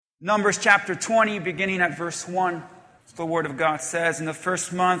Numbers chapter 20, beginning at verse 1, the Word of God says, "In the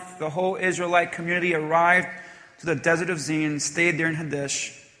first month, the whole Israelite community arrived to the desert of Zin and stayed there in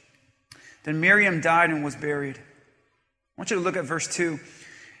Kadesh. Then Miriam died and was buried." I want you to look at verse 2.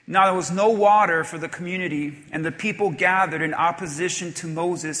 "Now there was no water for the community, and the people gathered in opposition to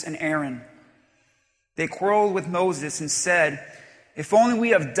Moses and Aaron. They quarreled with Moses and said, 'If only we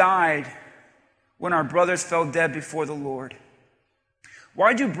have died when our brothers fell dead before the Lord.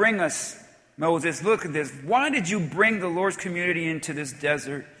 Why did you bring us, Moses? Look at this. Why did you bring the Lord's community into this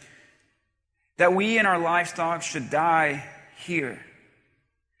desert, that we and our livestock should die here?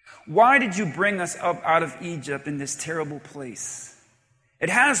 Why did you bring us up out of Egypt in this terrible place? It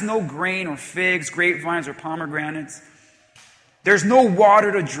has no grain or figs, grapevines or pomegranates. There's no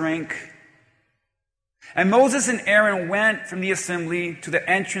water to drink.' And Moses and Aaron went from the assembly to the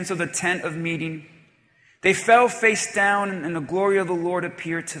entrance of the tent of meeting. They fell face down, and the glory of the Lord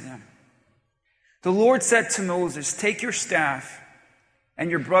appeared to them. The Lord said to Moses, 'Take your staff and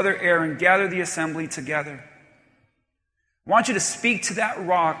your brother Aaron, gather the assembly together. I want you to speak to that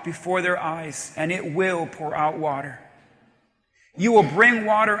rock before their eyes, and it will pour out water. You will bring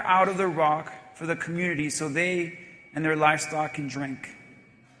water out of the rock for the community so they and their livestock can drink.'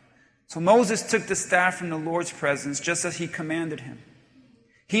 So Moses took the staff from the Lord's presence, just as he commanded him.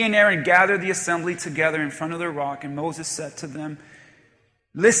 He and Aaron gathered the assembly together in front of the rock, and Moses said to them,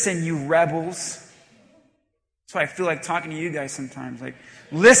 'Listen, you rebels.'" That's why I feel like talking to you guys sometimes. Like,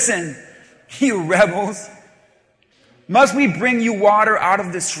 "Listen, you rebels. Must we bring you water out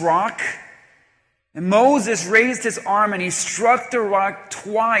of this rock?" And Moses raised his arm and he struck the rock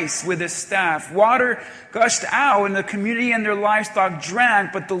twice with his staff. Water gushed out and the community and their livestock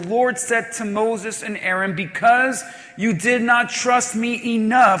drank. But the Lord said to Moses and Aaron, "Because you did not trust me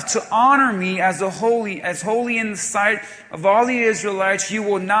enough to honor me as holy in the sight of all the Israelites, you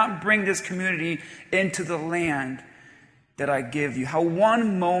will not bring this community into the land that I give you." How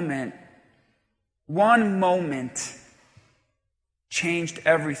one moment changed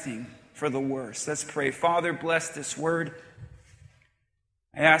everything for the worse. Let's pray. Father, bless this word.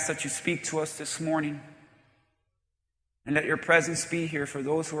 I ask that you speak to us this morning, and let your presence be here for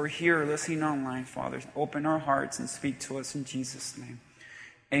those who are here listening online. Father, open our hearts and speak to us in Jesus' name.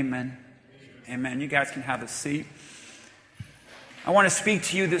 Amen. Amen. You guys can have a seat. I want to speak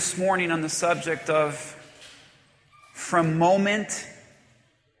to you this morning on the subject of from moment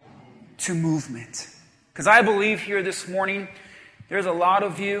to movement. Because I believe here this morning, there's a lot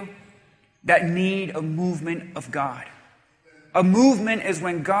of you that need a movement of God. A movement is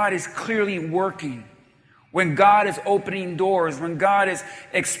when God is clearly working, when God is opening doors, when God is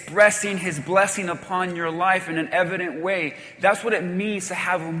expressing his blessing upon your life in an evident way. That's what it means to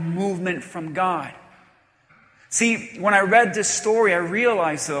have a movement from God. See, when I read this story, I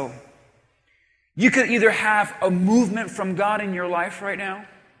realized, though, you could either have a movement from God in your life right now,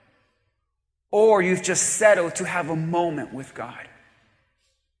 or you've just settled to have a moment with God.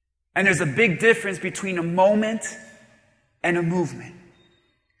 And there's a big difference between a moment and a movement.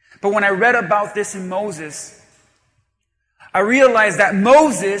 But when I read about this in Moses, I realized that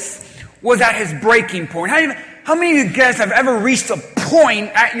Moses was at his breaking point. How many of you guys have ever reached a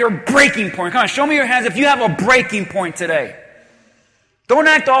point at your breaking point? Come on, show me your hands if you have a breaking point today. Don't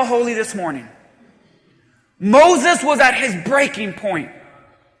act all holy this morning. Moses was at his breaking point.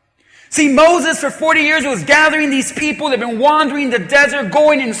 See, Moses for 40 years was gathering these people. They've been wandering the desert,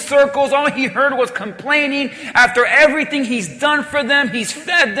 going in circles. All he heard was complaining. After everything he's done for them, he's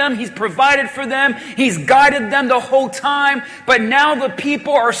fed them, he's provided for them, he's guided them the whole time. But now the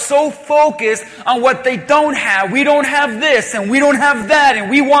people are so focused on what they don't have. We don't have this, and we don't have that, and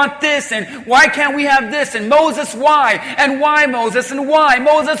we want this, and why can't we have this? And Moses, why? And why, Moses? And why?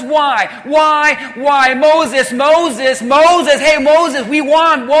 Moses, why? Why? Moses, hey, Moses, we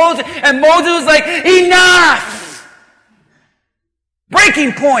want Moses. And Moses was like, enough!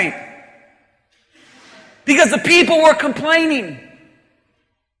 Breaking point. Because the people were complaining.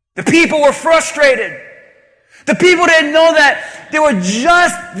 The people were frustrated. The people didn't know that they were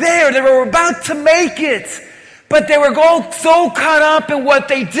just there. They were about to make it. But they were so caught up in what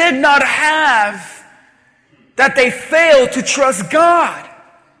they did not have that they failed to trust God.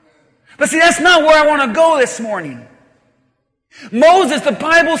 But see, that's not where I want to go this morning. Moses, the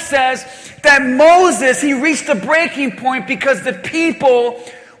Bible says that Moses, he reached a breaking point because the people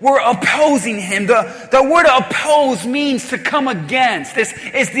were opposing him. The word oppose means to come against. This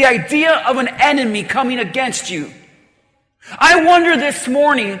is the idea of an enemy coming against you. I wonder this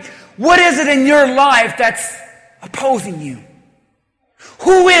morning, what is it in your life that's opposing you?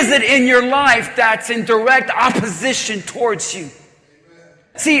 Who is it in your life that's in direct opposition towards you?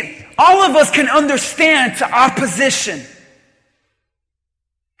 See, all of us can understand to opposition.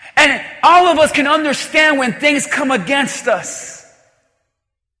 And all of us can understand when things come against us.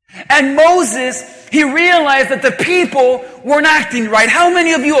 And Moses, he realized that the people weren't acting right. How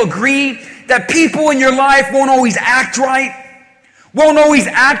many of you agree that people in your life won't always act right? Won't always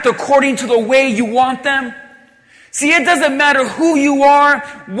act according to the way you want them? See, it doesn't matter who you are,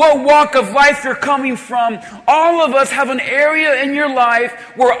 what walk of life you're coming from. All of us have an area in your life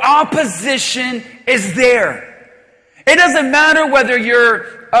where opposition is there. It doesn't matter whether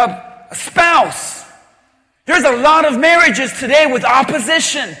you're a spouse. There's a lot of marriages today with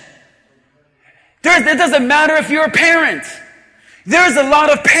opposition. It doesn't matter if you're a parent. There's a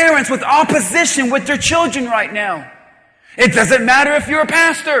lot of parents with opposition with their children right now. It doesn't matter if you're a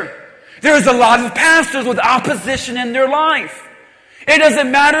pastor. There's a lot of pastors with opposition in their life. It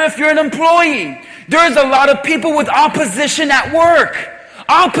doesn't matter if you're an employee. There's a lot of people with opposition at work.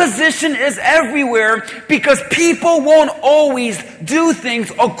 Opposition is everywhere because people won't always do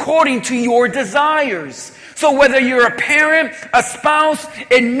things according to your desires. So whether you're a parent, a spouse,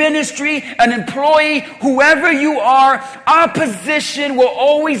 in ministry, an employee, whoever you are, opposition will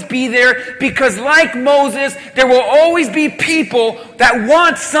always be there because like Moses, there will always be people that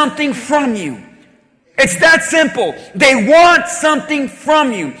want something from you. It's that simple. They want something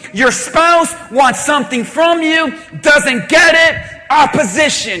from you. Your spouse wants something from you, doesn't get it.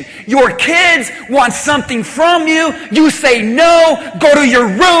 Opposition. Your kids want something from you. You say no. Go to your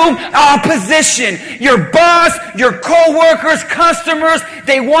room. Opposition. Your boss, your co-workers, customers,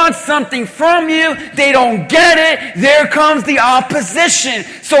 they want something from you. They don't get it. There comes the opposition.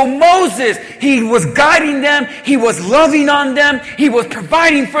 So Moses, he was guiding them. He was loving on them. He was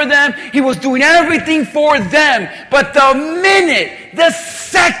providing for them. He was doing everything for them. But the minute, the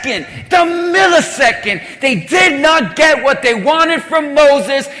second, the millisecond, they did not get what they wanted from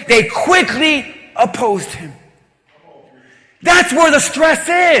Moses, they quickly opposed him. That's where the stress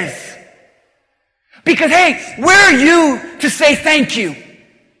is. Because, hey, where are you to say thank you?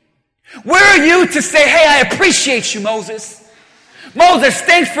 Where are you to say, hey, I appreciate you, Moses? Moses,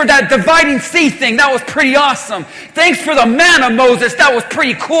 thanks for that dividing sea thing. That was pretty awesome. Thanks for the manna, Moses. That was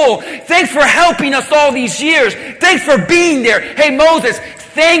pretty cool. Thanks for helping us all these years. Thanks for being there. Hey, Moses,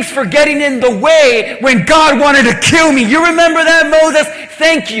 thanks for getting in the way when God wanted to kill me. You remember that, Moses?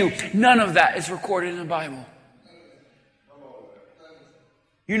 Thank you. None of that is recorded in the Bible.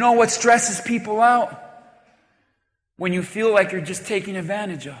 You know what stresses people out? When you feel like you're just taken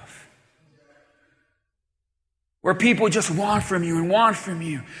advantage of. Where people just want from you and want from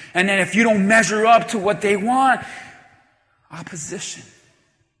you. And then if you don't measure up to what they want, opposition.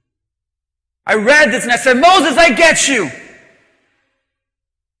 I read this and I said, Moses, I get you.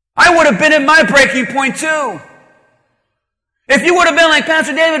 I would have been at my breaking point too. If you would have been like,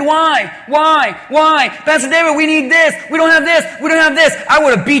 Pastor David, why? Pastor David, we need this. We don't have this. We don't have this. I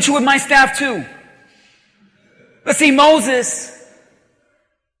would have beat you with my staff too. But see, Moses,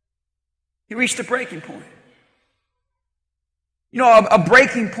 he reached a breaking point. You know, a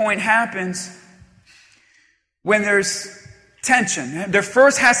breaking point happens when there's tension. There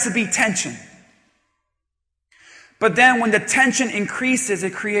first has to be tension. But then when the tension increases,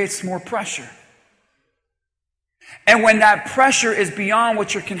 it creates more pressure. And when that pressure is beyond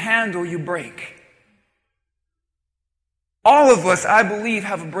what you can handle, you break. All of us, I believe,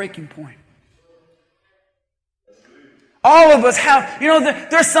 have a breaking point. All of us have, you know,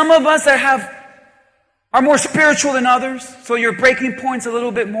 there's some of us that are more spiritual than others, so your breaking point's a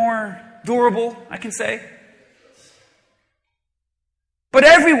little bit more durable, I can say. But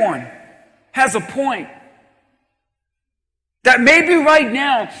everyone has a point that maybe right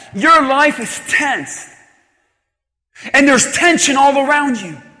now your life is tense and there's tension all around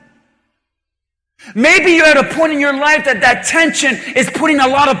you. Maybe you're at a point in your life that tension is putting a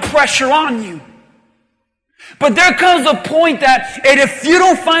lot of pressure on you. But there comes a point that if you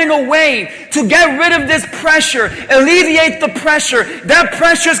don't find a way to get rid of this pressure, alleviate the pressure, that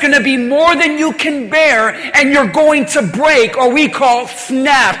pressure is going to be more than you can bear and you're going to break, or we call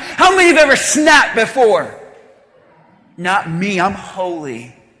snap. How many have ever snapped before? Not me, I'm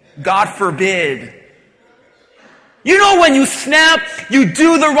holy. God forbid. You know when you snap, you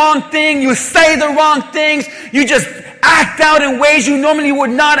do the wrong thing, you say the wrong things, you just act out in ways you normally would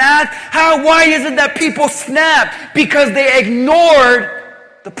not act. Why is it that people snap? Because they ignored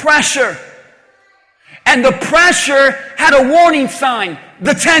the pressure. And the pressure had a warning sign,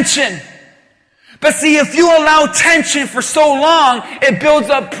 the tension. But see, if you allow tension for so long, it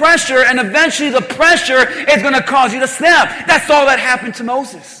builds up pressure, and eventually the pressure is going to cause you to snap. That's all that happened to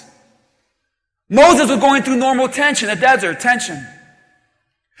Moses. Moses was going through normal tension, a desert tension.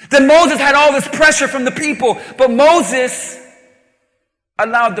 Then Moses had all this pressure from the people, but Moses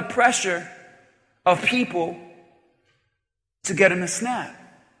allowed the pressure of people to get him to snap.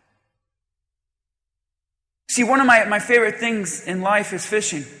 See, one of my favorite things in life is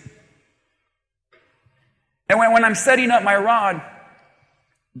fishing. And when I'm setting up my rod,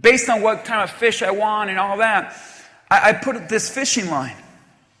 based on what kind of fish I want and all that, I put this fishing line.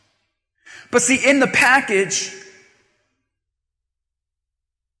 But see, in the package,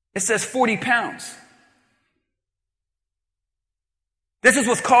 it says 40 pounds. This is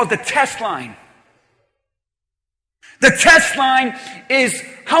what's called the test line. The test line is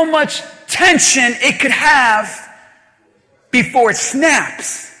how much tension it could have before it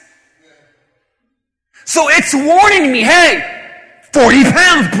snaps. So it's warning me, hey, 40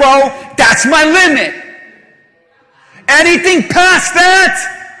 pounds, bro, that's my limit. Anything past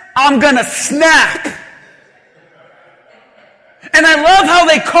that, I'm gonna snap. And I love how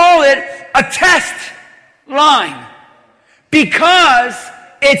they call it a test line, because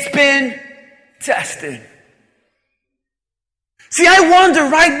it's been tested. See, I wonder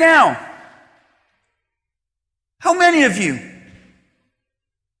right now, how many of you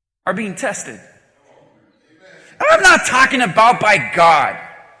are being tested? I'm not talking about by God.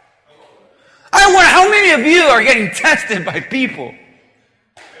 I wonder how many of you are getting tested by people.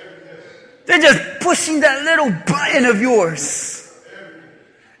 They're just pushing that little button of yours.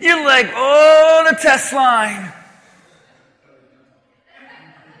 You're like, oh, the test line.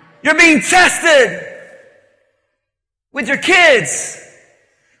 You're being tested with your kids.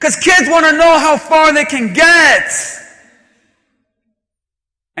 Because kids want to know how far they can get.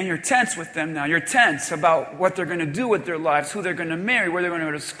 And you're tense with them now. You're tense about what they're going to do with their lives, who they're going to marry, where they're going to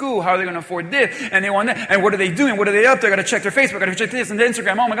go to school, how they're going to afford this, and they want that. And what are they doing? What are they up to? Got to check their Facebook, got to check this and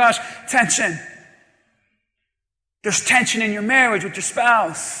Instagram. Oh my gosh, tension. There's tension in your marriage with your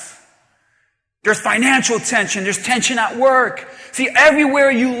spouse. There's financial tension. There's tension at work. See,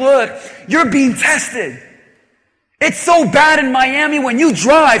 everywhere you look, you're being tested. It's so bad in Miami when you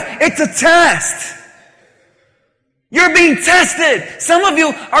drive, it's a test. You're being tested. Some of you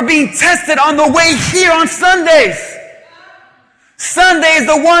are being tested on the way here on Sundays. Sunday is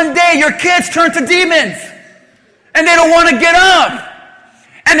the one day your kids turn to demons. And they don't want to get up.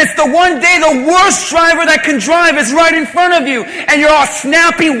 And it's the one day the worst driver that can drive is right in front of you. And you're all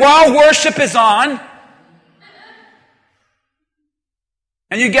snapping while worship is on.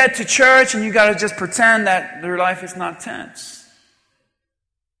 And you get to church and you got to just pretend that your life is not tense.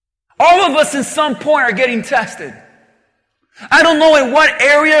 All of us at some point are getting tested. I don't know in what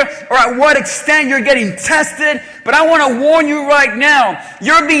area or at what extent you're getting tested, but I want to warn you right now,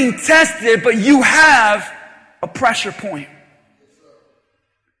 you're being tested, but you have a pressure point.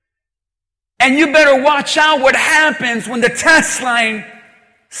 And you better watch out what happens when the test line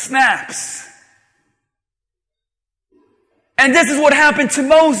snaps. And this is what happened to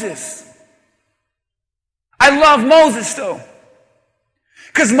Moses. I love Moses though.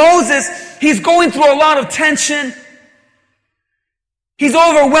 Because Moses, he's going through a lot of tension. He's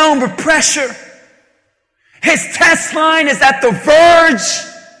overwhelmed with pressure. His test line is at the verge.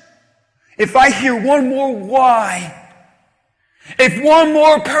 If I hear one more why, if one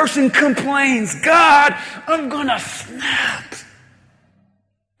more person complains, God, I'm gonna snap.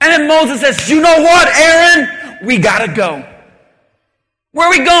 And then Moses says, you know what, Aaron? We gotta go. Where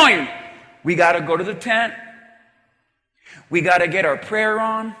are we going? We gotta go to the tent. We gotta get our prayer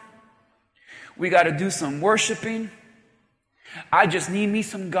on. We gotta do some worshiping. I just need me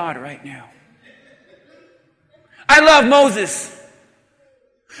some God right now. I love Moses.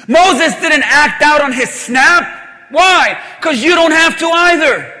 Moses didn't act out on his snap. Why? Because you don't have to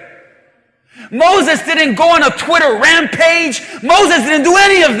either. Moses didn't go on a Twitter rampage. Moses didn't do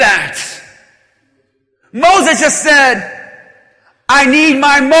any of that. Moses just said, I need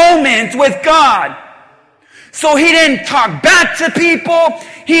my moment with God. So he didn't talk back to people.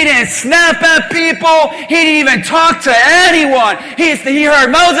 He didn't snap at people. He didn't even talk to anyone. He heard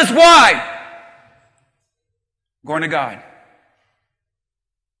Moses. Why? Going to God.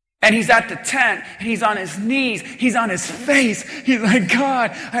 And he's at the tent, and he's on his knees, he's on his face. He's like, God,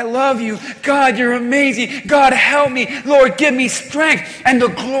 I love you. God, you're amazing. God, help me. Lord, give me strength. And the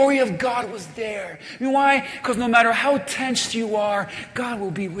glory of God was there. You know why? Because no matter how tensed you are, God will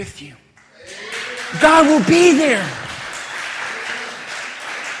be with you. God will be there.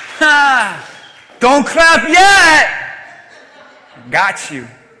 Don't clap yet. Got you.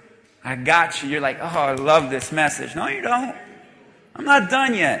 I got you. You're like, oh, I love this message. No, you don't. I'm not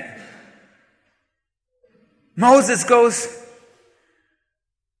done yet. Moses goes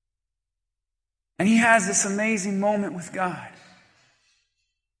and he has this amazing moment with God.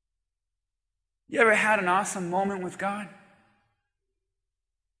 You ever had an awesome moment with God?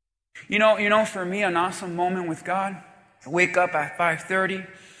 You know, for me, an awesome moment with God, I wake up at 5:30.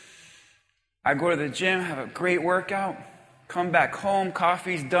 I go to the gym, have a great workout, come back home,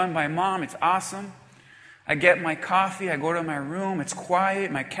 coffee's done by Mom, it's awesome. I get my coffee, I go to my room, it's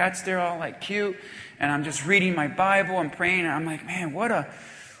quiet, my cat's there all like cute, and I'm just reading my Bible, I'm praying, and I'm like, man, what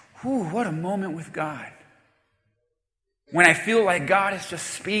a moment with God. When I feel like God is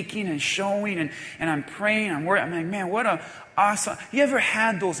just speaking and showing, and I'm praying, I'm working, I'm like, man, what a awesome. You ever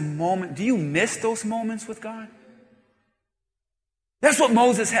had those moments? Do you miss those moments with God? That's what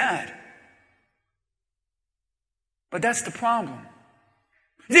Moses had. But that's the problem.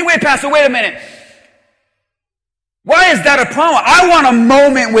 You say, wait, Pastor, wait a minute. Why is that a problem? I want a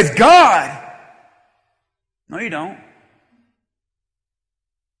moment with God. No, you don't.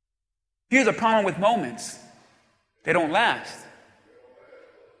 Here's a problem with moments. They don't last.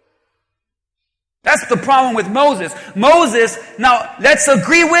 That's the problem with Moses. Moses, now let's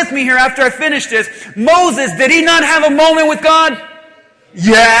agree with me here after I finish this. Moses, did he not have a moment with God?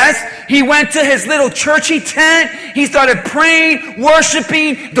 Yes, he went to his little churchy tent. He started praying,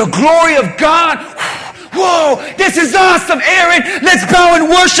 worshiping the glory of God. Whoa, this is awesome, Aaron. Let's bow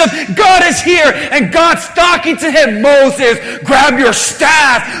and worship. God is here. And God's talking to him. Moses, grab your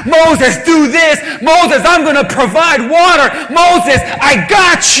staff. Moses, do this. Moses, I'm going to provide water. Moses, I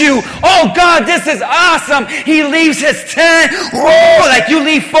got you. Oh, God, this is awesome. He leaves his tent. Whoa, like you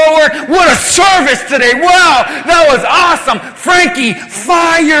leave forward. What a service today. Wow, that was awesome. Frankie,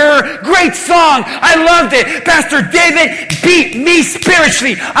 fire. Great song. I loved it. Pastor David beat me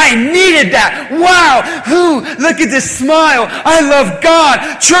spiritually. I needed that. Wow. Look at this smile. I love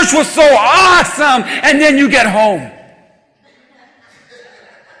God. Church was so awesome. And then you get home.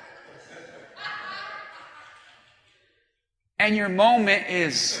 And your moment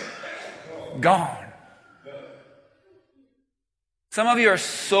is gone. Some of you are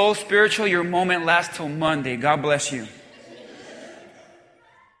so spiritual, your moment lasts till Monday. God bless you.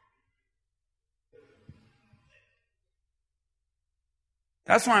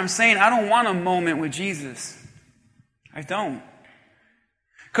 That's why I'm saying I don't want a moment with Jesus. I don't.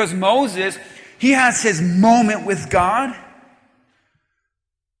 Because Moses, he has his moment with God.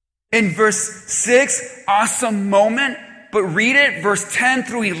 In verse 6, awesome moment. But read it, verse 10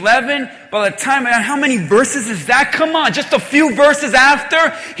 through 11. By the time, how many verses is that? Come on, just a few verses after.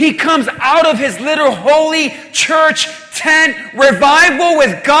 He comes out of his little holy church tent revival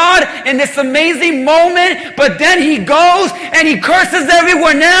with God in this amazing moment. But then he goes and he curses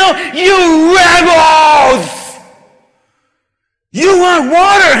everyone now. You rebels! You want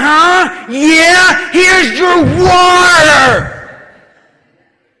water, huh? Yeah, here's your water!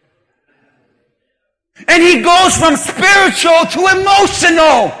 And he goes from spiritual to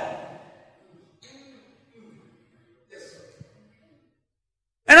emotional.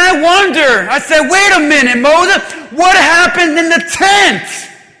 And I wonder, I said, wait a minute, Moses, what happened in the tent?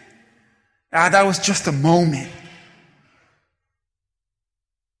 That was just a moment.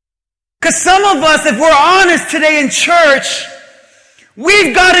 Because some of us, if we're honest today in church,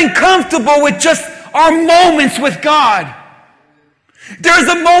 we've gotten comfortable with just our moments with God. There's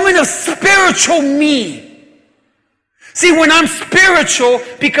a moment of spiritual me. See, when I'm spiritual,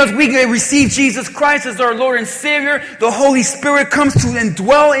 because we receive Jesus Christ as our Lord and Savior, the Holy Spirit comes to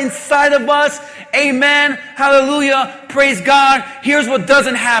indwell inside of us. Amen. Hallelujah. Praise God. Here's what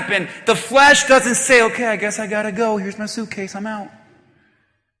doesn't happen. The flesh doesn't say, okay, I guess I gotta go. Here's my suitcase. I'm out.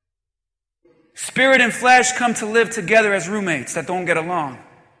 Spirit and flesh come to live together as roommates that don't get along.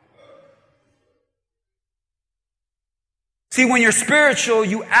 See, when you're spiritual,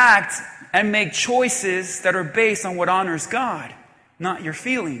 you act and make choices that are based on what honors God, not your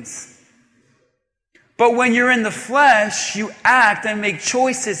feelings. But when you're in the flesh, you act and make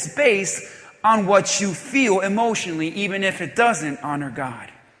choices based on what you feel emotionally, even if it doesn't honor God.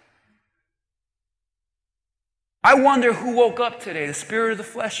 I wonder who woke up today, the spirit or the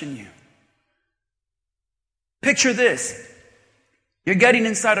flesh in you. Picture this. You're getting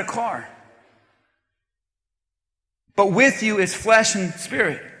inside a car. But with you is flesh and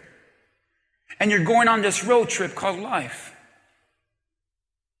spirit. And you're going on this road trip called life.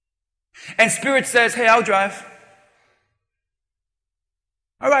 And spirit says, hey, I'll drive.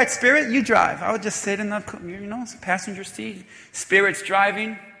 All right, spirit, you drive. I'll just sit in the, passenger seat. Spirit's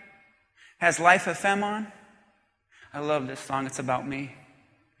driving. Has Life FM on. I love this song. It's about me.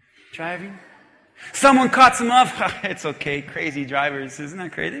 Driving. Someone cuts him up. It's okay. Crazy drivers. Isn't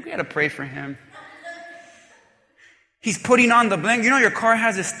that crazy? We got to pray for him. He's putting on the blinker. You know your car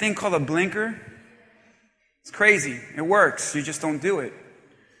has this thing called a blinker? It's crazy. It works. You just don't do it.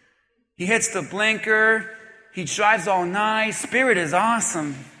 He hits the blinker. He drives all nice. Spirit is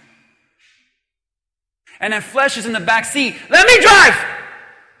awesome. And then flesh is in the back seat. Let me drive!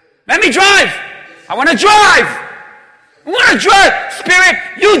 Let me drive! I want to drive! I want to drive! Spirit,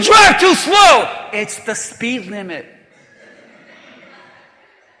 you drive too slow! It's the speed limit.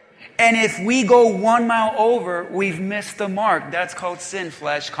 And if we go 1 mile over, we've missed the mark. That's called sin,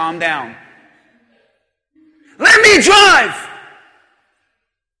 flesh. Calm down. Let me drive!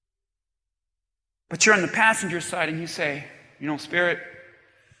 But you're on the passenger side and you say, Spirit,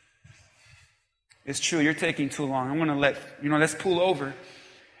 it's true, you're taking too long. I'm going to let's pull over.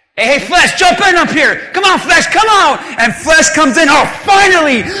 Hey, flesh, jump in up here. Come on, flesh, come on. And flesh comes in. Oh,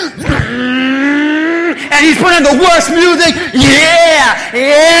 finally. And he's putting on the worst music.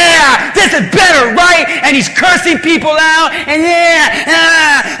 Yeah. This is better, right? And he's cursing people out. And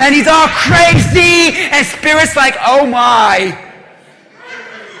and he's all crazy. And Spirit's like, oh my.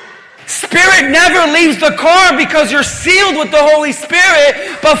 Spirit never leaves the car because you're sealed with the Holy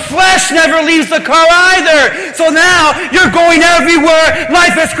Spirit, but flesh never leaves the car either. So now you're going everywhere.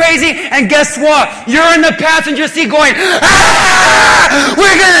 Life is crazy. And guess what? You're in the passenger seat going,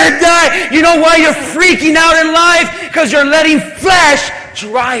 we're going to die. You know why you're freaking out in life? Because you're letting flesh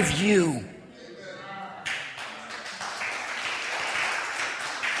drive you.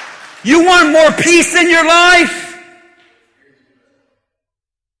 You want more peace in your life?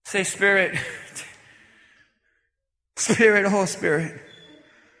 Say, Spirit, oh Spirit.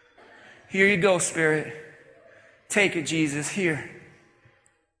 Here you go, Spirit. Take it, Jesus, here.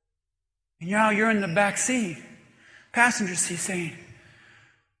 And now you're in the back seat, passenger seat, saying,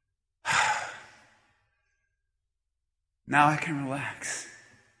 now I can relax.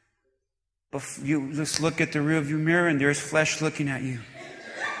 But you just look at the rearview mirror and there's flesh looking at you.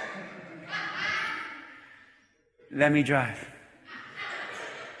 Let me drive.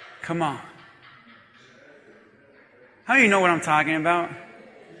 Come on. How do you know what I'm talking about?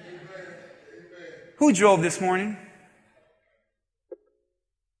 Who drove this morning?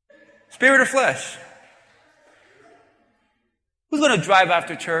 Spirit or flesh? Who's going to drive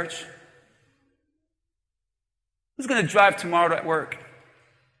after church? Who's going to drive tomorrow at work?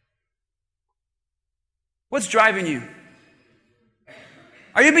 What's driving you?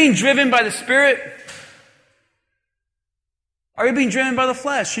 Are you being driven by the Spirit? Are you being driven by the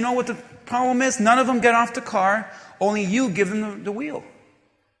flesh? You know what the problem is? None of them get off the car. Only you give them the wheel.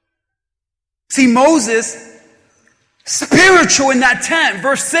 See, Moses, spiritual in that tent.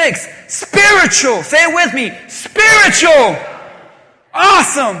 Verse 6. Spiritual. Say it with me. Spiritual.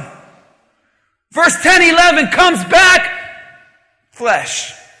 Awesome. Verse 10, 11 comes back.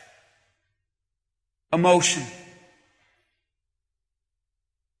 Flesh. Emotion.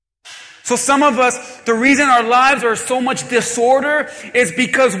 So some of us, the reason our lives are so much disorder is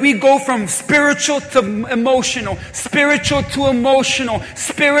because we go from spiritual to emotional, spiritual to emotional,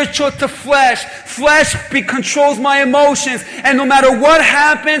 spiritual to flesh. Flesh controls my emotions. And no matter what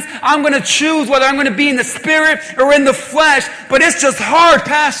happens, I'm going to choose whether I'm going to be in the spirit or in the flesh. But it's just hard,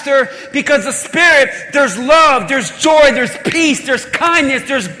 Pastor, because the spirit, there's love, there's joy, there's peace, there's kindness,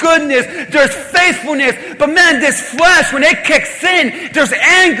 there's goodness, there's faithfulness. But man, this flesh, when it kicks in, there's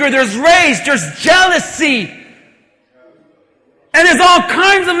anger, there's rage, there's jealousy. And there's all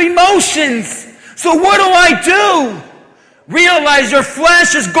kinds of emotions. So what do I do? Realize your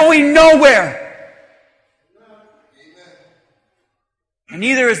flesh is going nowhere. And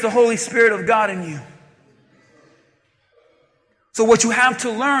neither is the Holy Spirit of God in you. So what you have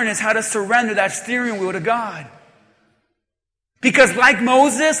to learn is how to surrender that steering wheel to God. Because like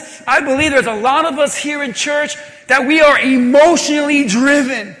Moses, I believe there's a lot of us here in church that we are emotionally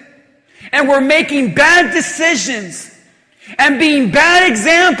driven. And we're making bad decisions and being bad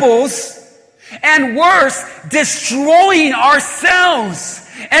examples, and worse, destroying ourselves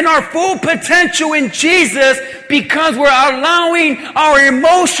and our full potential in Jesus because we're allowing our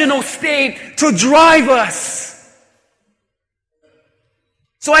emotional state to drive us.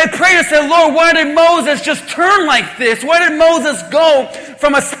 So I prayed and said, Lord, why did Moses just turn like this? Why did Moses go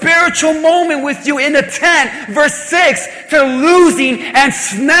from a spiritual moment with you in the tent, verse 6, to losing and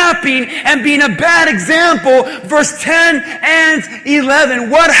snapping and being a bad example, verse 10 and 11?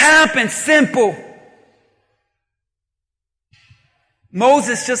 What happened? Simple.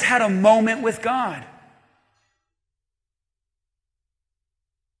 Moses just had a moment with God.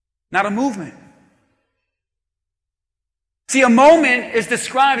 Not a movement. See, a moment is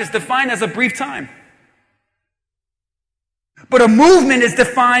defined as a brief time. But a movement is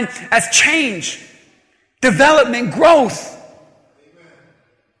defined as change, development, growth.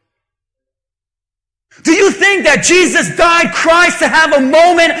 Do you think that Jesus died Christ to have a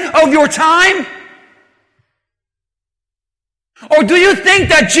moment of your time? Or do you think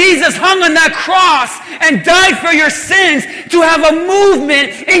that Jesus hung on that cross and died for your sins to have a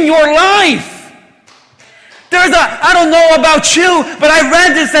movement in your life? I don't know about you, but I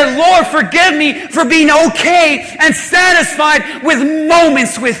read this that, Lord, forgive me for being okay and satisfied with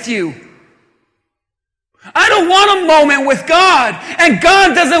moments with you. I don't want a moment with God, and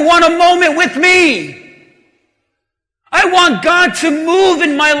God doesn't want a moment with me. I want God to move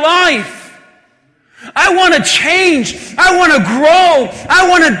in my life. I want to change. I want to grow. I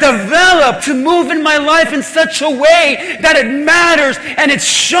want to develop, to move in my life in such a way that it matters and it's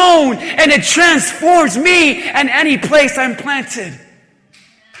shown and it transforms me and any place I'm planted.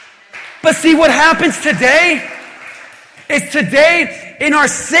 But see what happens today? Is today, in our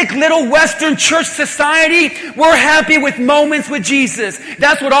sick little Western church society, we're happy with moments with Jesus.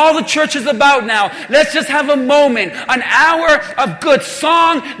 That's what all the church is about now. Let's just have a moment, an hour of good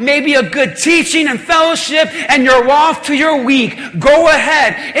song, maybe a good teaching and fellowship, and you're off to your week. Go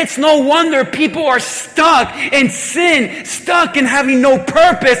ahead. It's no wonder people are stuck in sin, stuck in having no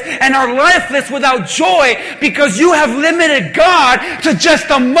purpose, and are lifeless without joy because you have limited God to just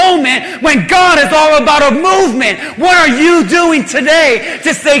a moment when God is all about a movement. What are you doing today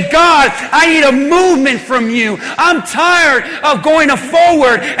to say, God, I need a movement from you. I'm tired of going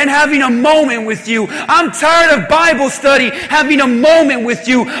forward and having a moment with you. I'm tired of Bible study, having a moment with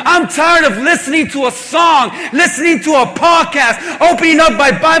you. I'm tired of listening to a song, listening to a podcast, opening up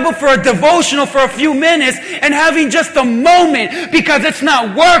my Bible for a devotional for a few minutes and having just a moment because it's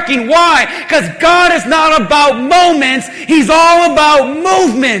not working. Why? Because God is not about moments. He's all about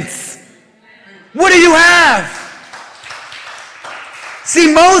movements. What do you have?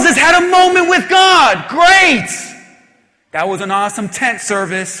 See, Moses had a moment with God. Great. That was an awesome tent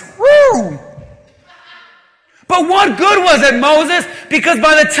service. Woo! But what good was it, Moses? Because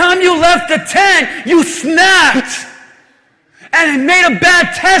by the time you left the tent, you snapped. And it made a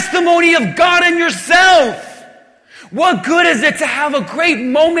bad testimony of God and yourself. What good is it to have a great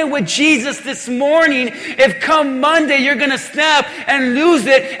moment with Jesus this morning if come Monday you're going to snap and lose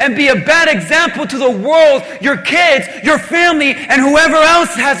it and be a bad example to the world, your kids, your family, and whoever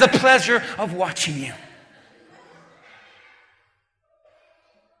else has the pleasure of watching you?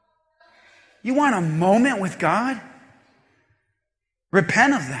 You want a moment with God?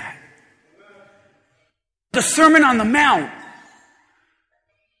 Repent of that. The Sermon on the Mount.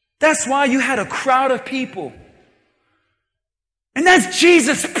 That's why you had a crowd of people. And that's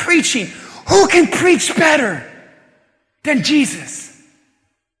Jesus preaching. Who can preach better than Jesus?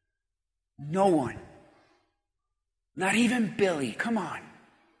 No one. Not even Billy. Come on.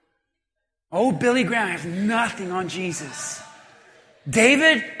 Oh, Billy Graham has nothing on Jesus.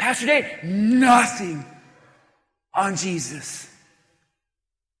 David, Pastor Dave, nothing on Jesus.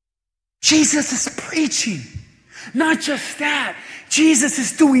 Jesus is preaching. Not just that. Jesus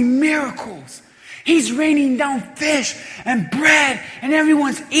is doing miracles. He's raining down fish and bread, and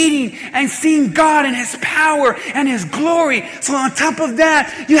everyone's eating and seeing God and His power and His glory. So on top of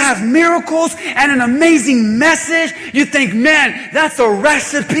that, you have miracles and an amazing message. You think, man, that's a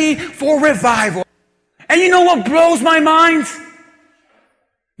recipe for revival. And you know what blows my mind?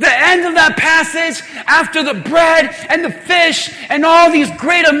 The end of that passage, after the bread and the fish and all these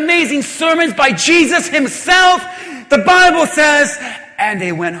great amazing sermons by Jesus Himself, the Bible says, and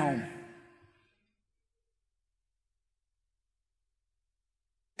they went home.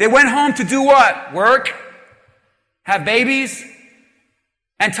 They went home to do what? Work? Have babies?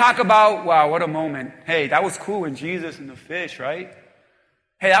 And talk about, wow, what a moment. Hey, that was cool in Jesus and the fish, right?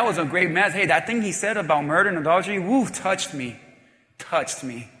 Hey, that was a great mess. Hey, that thing He said about murder and adultery, woo, touched me. Touched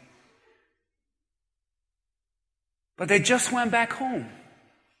me. But they just went back home.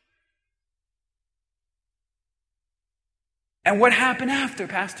 And what happened after,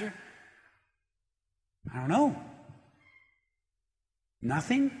 Pastor? I don't know.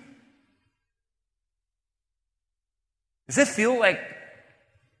 Nothing? Does it feel like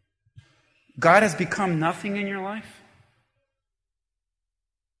God has become nothing in your life?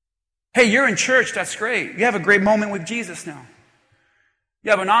 Hey, you're in church, that's great. You have a great moment with Jesus now. You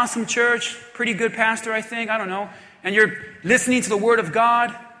have an awesome church, pretty good pastor, I think, I don't know. And you're listening to the Word of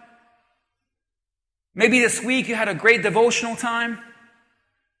God. Maybe this week you had a great devotional time.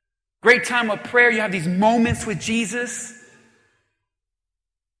 Great time of prayer. You have these moments with Jesus.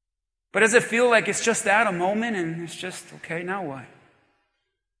 But does it feel like it's just that, a moment, and it's just, okay, now what?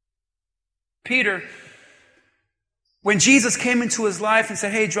 Peter, When Jesus came into his life and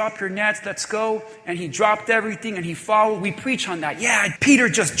said, hey, drop your nets, let's go. And he dropped everything and he followed. We preach on that. Yeah, Peter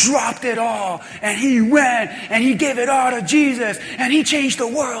just dropped it all. And he went and he gave it all to Jesus. And he changed the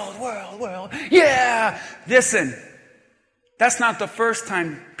world. Yeah. Listen, that's not the first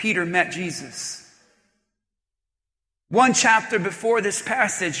time Peter met Jesus. One chapter before this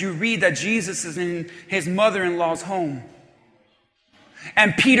passage, you read that Jesus is in his mother-in-law's home.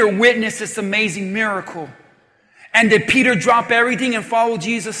 And Peter witnessed this amazing miracle. And did Peter drop everything and follow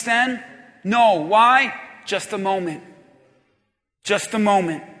Jesus then? No. Why? Just a moment. Just a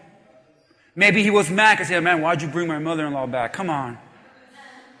moment. Maybe he was mad because he said, man, why'd you bring my mother-in-law back? Come on.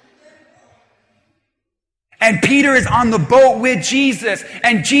 And Peter is on the boat with Jesus.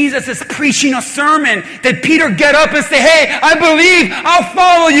 And Jesus is preaching a sermon. Did Peter get up and say, hey, I believe, I'll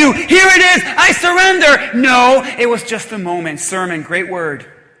follow you. Here it is, I surrender. No, it was just a moment. Sermon, great word.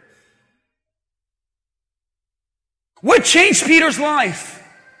 What changed Peter's life?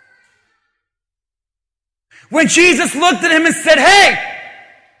 When Jesus looked at him and said, hey,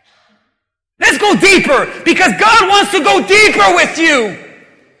 let's go deeper, because God wants to go deeper with you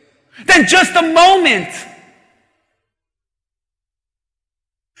than just a moment.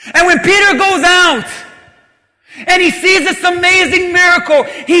 And when Peter goes out and he sees this amazing miracle,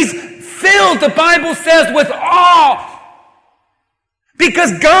 he's filled, the Bible says, with awe.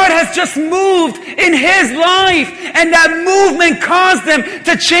 Because God has just moved in his life, and that movement caused him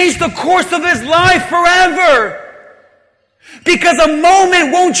to change the course of his life forever. Because a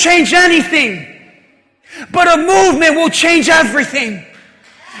moment won't change anything, but a movement will change everything.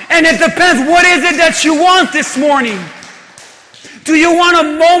 And it depends, what is it that you want this morning? Do you want a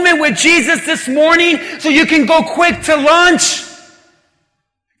moment with Jesus this morning so you can go quick to lunch,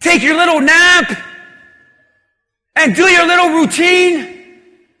 take your little nap, and do your little routine?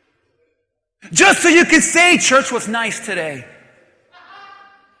 Just so you can say, church was nice today.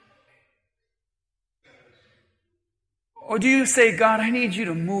 Or do you say, God, I need you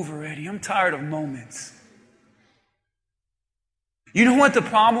to move already. I'm tired of moments. You know what the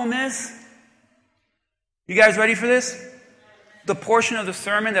problem is? You guys ready for this? The portion of the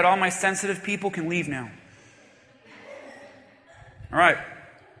sermon that all my sensitive people can leave now. All right.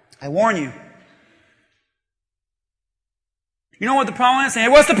 I warn you. You know what the problem is? Hey,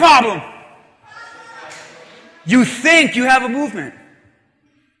 what's the problem? You think you have a movement,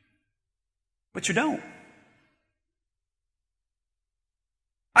 but you don't.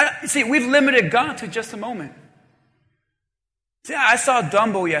 See, we've limited God to just a moment. See, I saw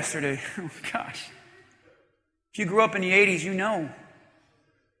Dumbo yesterday. Oh, gosh. If you grew up in the 80s, you know.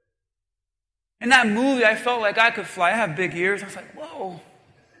 In that movie, I felt like I could fly. I have big ears. I was like, whoa.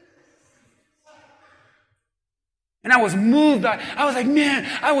 And I was moved by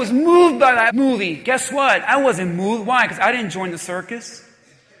that movie. Guess what? I wasn't moved. Why? Because I didn't join the circus.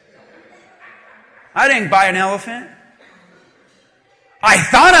 I didn't buy an elephant. I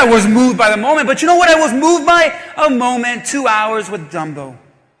thought I was moved by the moment, but you know what I was moved by? A moment, 2 hours with Dumbo.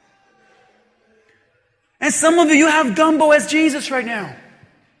 And some of you have Dumbo as Jesus right now.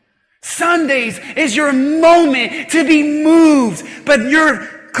 Sundays is your moment to be moved, but you're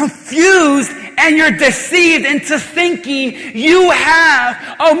confused and you're deceived into thinking you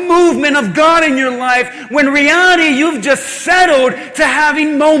have a movement of God in your life, when in reality you've just settled to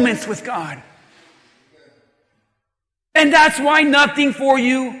having moments with God. And that's why nothing for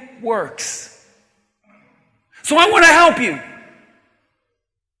you works. So I want to help you.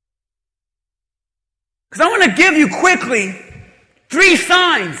 Because I want to give you quickly 3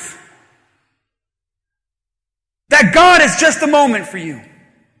 signs that God is just a moment for you.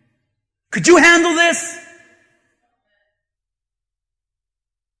 Could you handle this?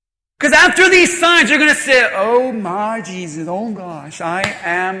 Because after these signs, you're going to say, oh my Jesus, oh gosh, I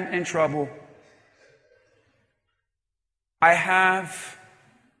am in trouble. I have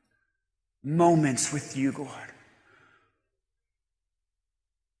moments with you, God.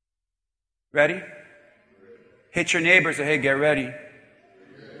 Ready? Hit your neighbor and say, hey, get ready.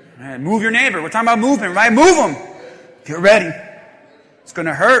 Right, move your neighbor. We're talking about movement, right? Move them. Get ready. It's going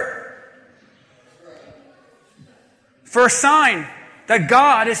to hurt. First sign that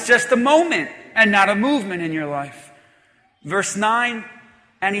God is just a moment and not a movement in your life. Verse 9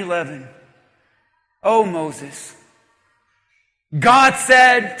 and 11. Oh, Moses. God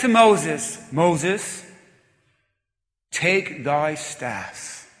said to Moses, Moses, take thy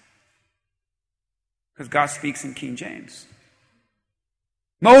staff. Because God speaks in King James.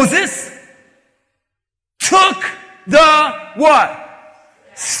 Moses took the what?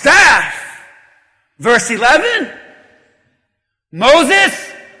 Staff. Verse 11.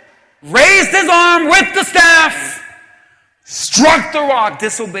 Moses raised his arm with the staff Struck the rock,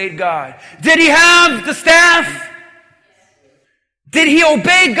 disobeyed God. Did he have the staff? Did he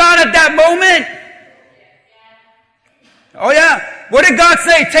obey God at that moment? Oh yeah. What did God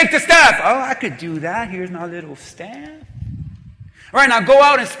say? Take the staff. Oh, I could do that. Here's my little staff. All right, now go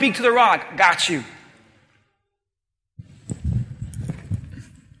out and speak to the rock. Got you.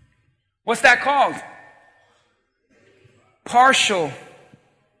 What's that called? Partial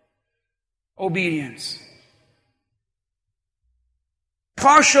obedience.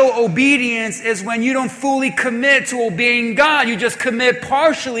 Partial obedience is when you don't fully commit to obeying God. You just commit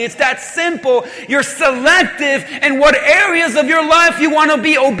partially. It's that simple. You're selective in what areas of your life you want to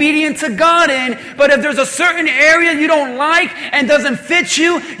be obedient to God in. But if there's a certain area you don't like and doesn't fit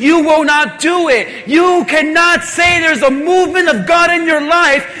you, you will not do it. You cannot say there's a movement of God in your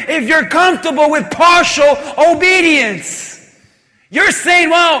life if you're comfortable with partial obedience. You're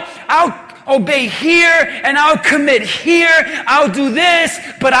saying, well, I'll obey here and I'll commit here. I'll do this,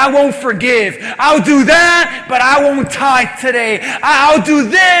 but I won't forgive. I'll do that, but I won't tithe today. I'll do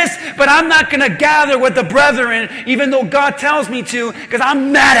this, but I'm not going to gather with the brethren, even though God tells me to, because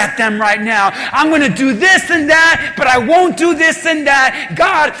I'm mad at them right now. I'm going to do this and that, but I won't do this and that.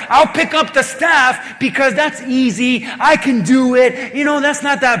 God, I'll pick up the staff because that's easy. I can do it. You know, that's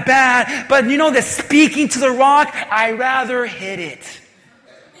not that bad. But you know, the speaking to the rock, I rather hit it.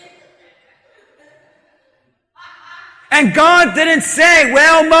 And God didn't say,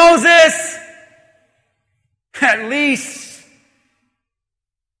 well, Moses, at least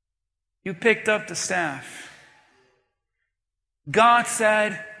you picked up the staff. God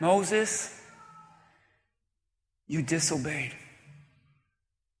said, Moses, you disobeyed.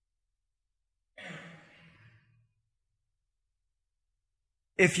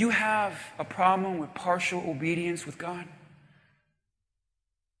 If you have a problem with partial obedience with God,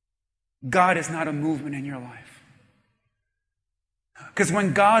 God is not a movement in your life. Because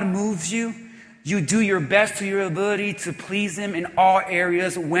when God moves you, you do your best to your ability to please Him in all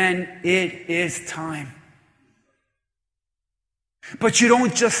areas when it is time. But you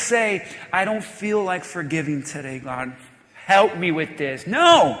don't just say, I don't feel like forgiving today, God. Help me with this.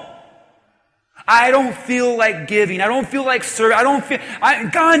 No. I don't feel like giving. I don't feel like serving.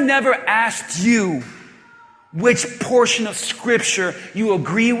 God never asked you which portion of Scripture you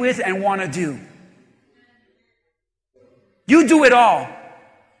agree with and want to do. You do it all.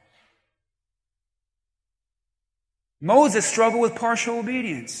 Moses struggled with partial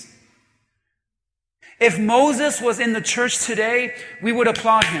obedience. If Moses was in the church today, we would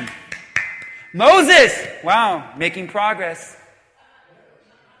applaud him. Moses! Wow, making progress.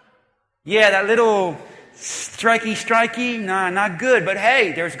 Yeah, that little strikey, nah, not good. But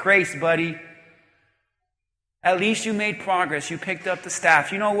hey, there's grace, buddy. At least you made progress. You picked up the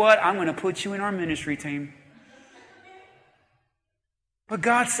staff. You know what? I'm going to put you in our ministry team. But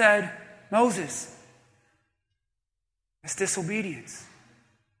God said, Moses, that's disobedience.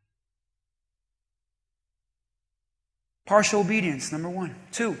 Partial obedience, number 1.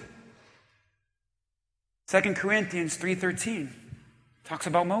 2, 2 Corinthians 3:13 talks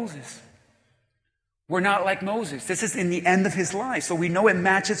about Moses. We're not like Moses. This is in the end of his life, so we know it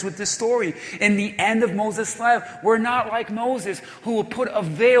matches with this story. In the end of Moses' life, we're not like Moses, who will put a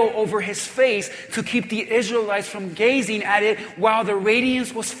veil over his face to keep the Israelites from gazing at it while the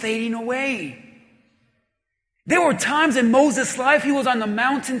radiance was fading away. There were times in Moses' life, he was on the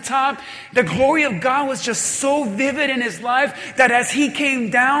mountaintop. The glory of God was just so vivid in his life that as he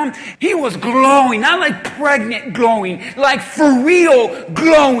came down, he was glowing. Not like pregnant glowing, like for real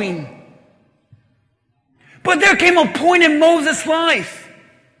glowing. But there came a point in Moses' life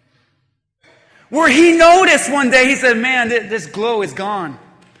where he noticed one day, he said, man, this glow is gone.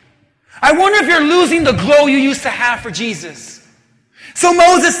 I wonder if you're losing the glow you used to have for Jesus. So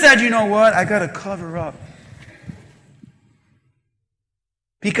Moses said, you know what? I got to cover up.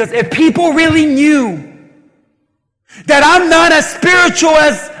 Because if people really knew that I'm not as spiritual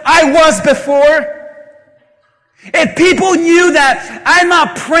as I was before, if people knew that I'm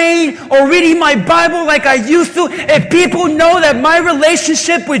not praying or reading my Bible like I used to, if people know that my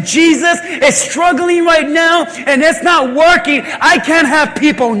relationship with Jesus is struggling right now and it's not working, I can't have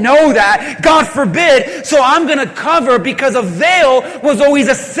people know that. God forbid. So I'm going to cover, because a veil was always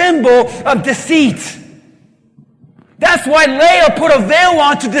a symbol of deceit. That's why Leah put a veil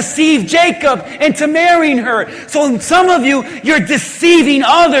on to deceive Jacob into marrying her. So some of you, you're deceiving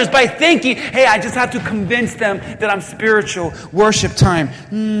others by thinking, hey, I just have to convince them that I'm spiritual. Worship time.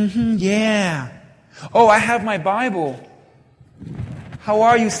 Yeah. Oh, I have my Bible. How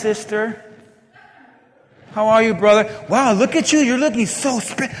are you, sister? How are you, brother? Wow, look at you. You're looking so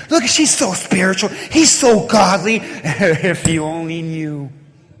look, she's so spiritual. He's so godly. If you only knew.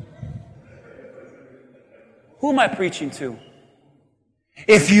 Who am I preaching to?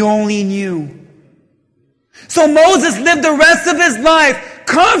 If you only knew. So Moses lived the rest of his life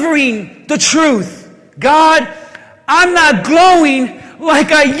covering the truth. God, I'm not glowing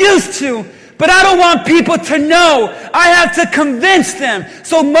like I used to, but I don't want people to know. I have to convince them.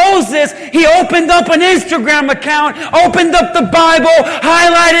 So Moses, he opened up an Instagram account, opened up the Bible,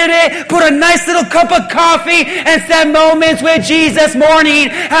 highlighted it, put a nice little cup of coffee, and said, "Moments with Jesus morning,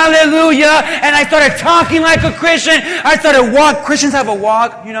 hallelujah." And I started talking like a Christian. I started Christians have a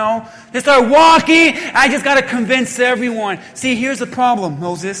walk, you know. They started walking. I just got to convince everyone. See, here's the problem,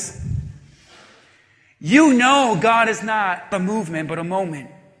 Moses. You know God is not a movement, but a moment.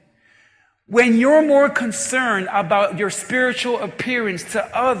 When you're more concerned about your spiritual appearance to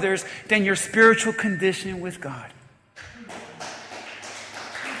others than your spiritual condition with God.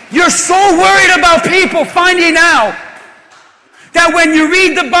 You're so worried about people finding out that when you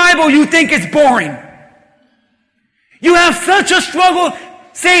read the Bible, you think it's boring. You have such a struggle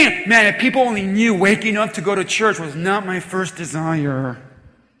saying, "Man, if people only knew waking up to go to church was not my first desire.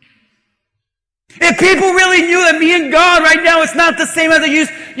 If people really knew that me and God right now, it's not the same as it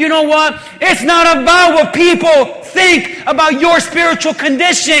used." You know what? It's not about what people think about your spiritual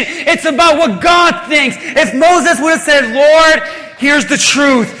condition. It's about what God thinks. If Moses would have said, "Lord, here's the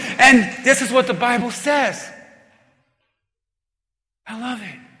truth, and this is what the Bible says." I love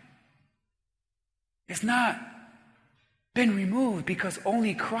it. It's not been removed because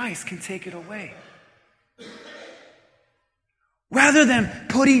only Christ can take it away. Rather than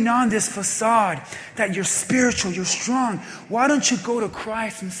putting on this facade that you're spiritual, you're strong, why don't you go to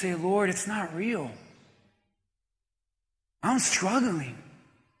Christ and say, "Lord, it's not real. I'm struggling.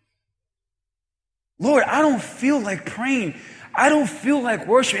 Lord, I don't feel like praying. I don't feel like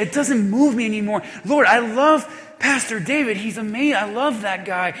worship. It doesn't move me anymore. Lord, I love Pastor David. He's amazing. I love that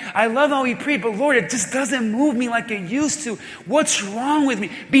guy. I love how he prayed. But Lord, it just doesn't move me like it used to. What's wrong with me?"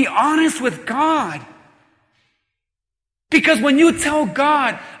 Be honest with God. Because when you tell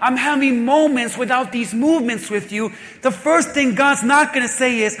God, "I'm having moments without these movements with you," the first thing God's not going to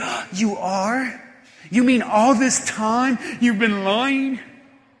say is, "You are? You mean all this time you've been lying?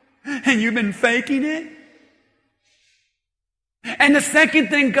 And you've been faking it?" And the second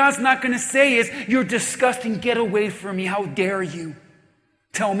thing God's not going to say is, "You're disgusting. Get away from me. How dare you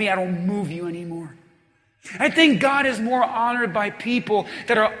tell me I don't move you anymore?" I think God is more honored by people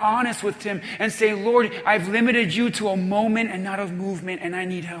that are honest with Him and say, "Lord, I've limited you to a moment and not a movement, and I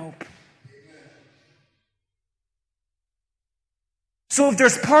need help." So if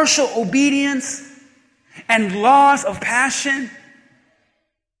there's partial obedience and loss of passion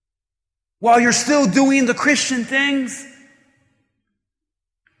while you're still doing the Christian things,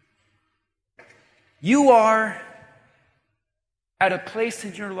 you are at a place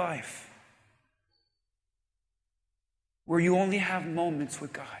in your life where you only have moments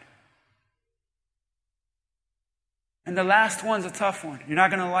with God. And the last one's a tough one. You're not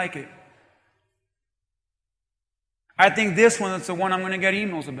going to like it. I think this one is the one I'm going to get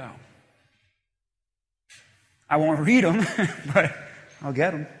emails about. I won't read them, but I'll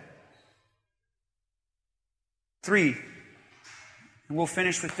get them. 3. And we'll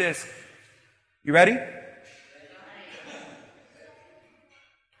finish with this. You ready?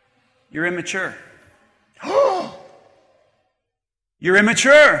 You're immature. You're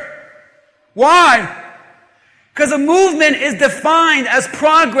immature. Why? Because a movement is defined as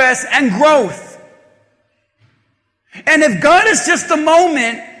progress and growth. And if God is just a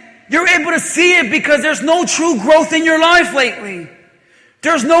moment, you're able to see it because there's no true growth in your life lately.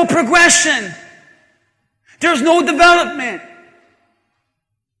 There's no progression. There's no development.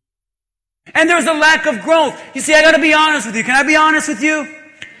 And there's a lack of growth. You see, I got to be honest with you. Can I be honest with you?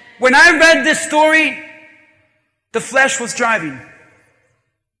 When I read this story, the flesh was driving.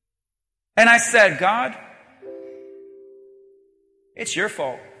 And I said, "God, it's your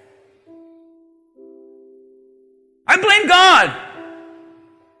fault." I blame God.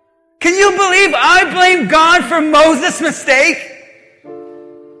 Can you believe I blame God for Moses' mistake?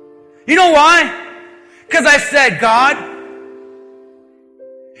 You know why? Because I said, "God,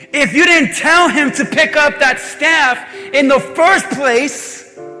 if you didn't tell him to pick up that staff in the first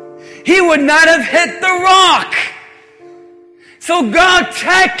place, he would not have hit the rock. So God,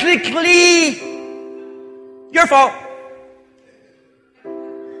 technically, your fault."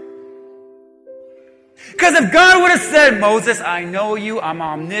 Because if God would have said, "Moses, I know you, I'm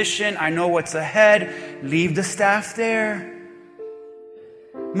omniscient, I know what's ahead, leave the staff there,"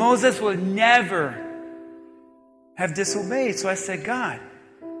 Moses would never have disobeyed. So I said, God,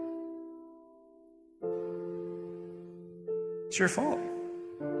 it's your fault.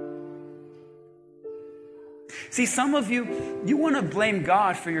 See, some of you want to blame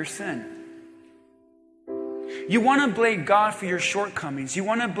God for your sin. You want to blame God for your shortcomings. You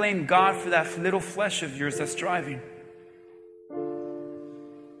want to blame God for that little flesh of yours that's driving.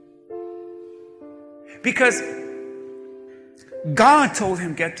 Because God told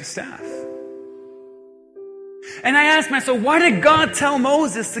him, get the staff. And I asked myself, why did God tell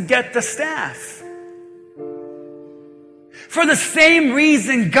Moses to get the staff? For the same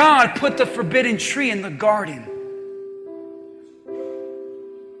reason God put the forbidden tree in the garden.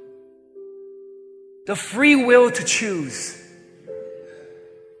 The free will to choose.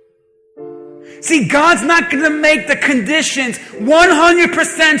 See, God's not going to make the conditions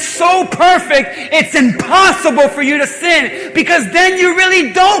 100% so perfect it's impossible for you to sin, because then you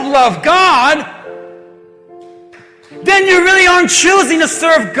really don't love God. Then you really aren't choosing to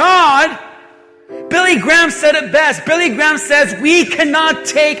serve God. Billy Graham said it best. Billy Graham says, we cannot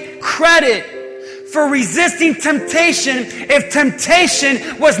take credit for resisting temptation if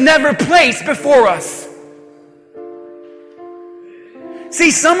temptation was never placed before us.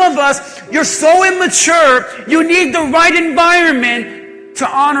 See, some of us, you're so immature, you need the right environment to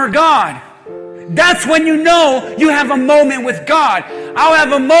honor God. That's when you know you have a moment with God. I'll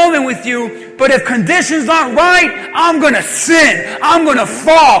have a moment with you, but if conditions aren't right, I'm going to sin. I'm going to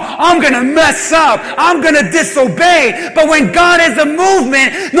fall. I'm going to mess up. I'm going to disobey. But when God is a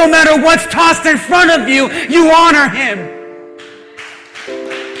movement, no matter what's tossed in front of you, you honor Him.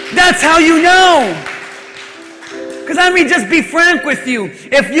 That's how you know. Because let me just be frank with you.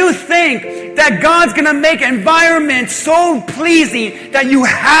 If you think that God's going to make environments so pleasing that you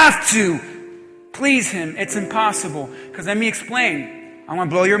have to please Him, it's impossible. Because let me explain. I want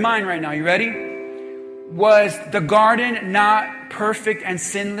to blow your mind right now. You ready? Was the garden not perfect and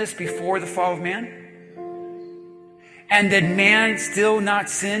sinless before the fall of man? And did man still not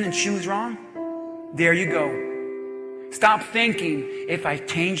sin and choose wrong? There you go. Stop thinking, if I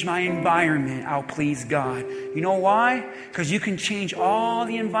change my environment, I'll please God. You know why? Because you can change all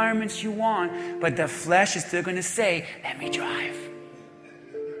the environments you want, but the flesh is still going to say, let me drive.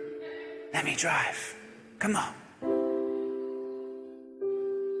 Let me drive. Come on.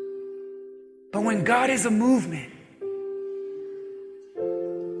 But when God is a movement,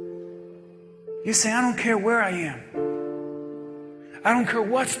 you say, I don't care where I am. I don't care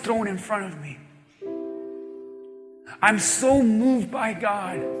what's thrown in front of me. I'm so moved by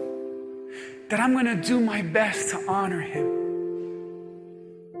God that I'm going to do my best to honor Him.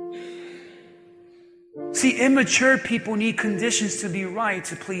 See, immature people need conditions to be right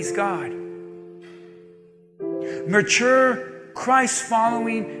to please God. Mature,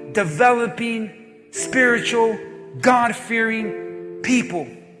 Christ-following, developing, spiritual, God-fearing people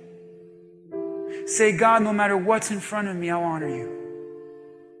say, God, no matter what's in front of me, I'll honor You.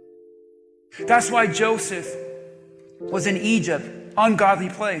 That's why Joseph was in Egypt, ungodly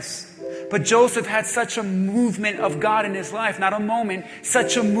place. But Joseph had such a movement of God in his life, not a moment,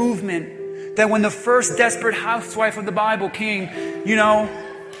 such a movement that when the first desperate housewife of the Bible came,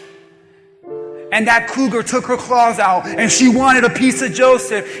 and that cougar took her claws out and she wanted a piece of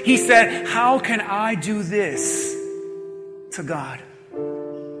Joseph, he said, how can I do this to God?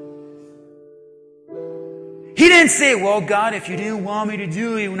 He didn't say, well, God, if You didn't want me to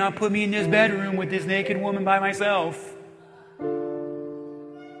do it, You would not put me in this bedroom with this naked woman by myself.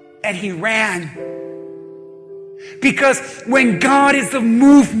 And he ran. Because when God is a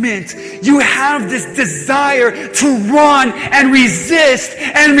movement, you have this desire to run and resist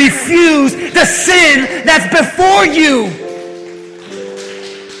and refuse the sin that's before you.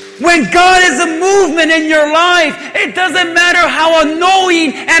 When God is a movement in your life, it doesn't matter how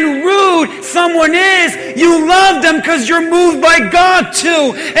annoying and rude someone is. You love them because you're moved by God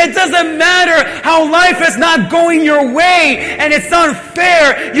too. It doesn't matter how life is not going your way and it's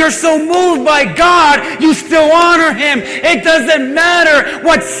unfair. You're so moved by God, you still honor Him. It doesn't matter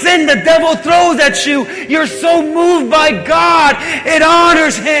what sin the devil throws at you. You're so moved by God, it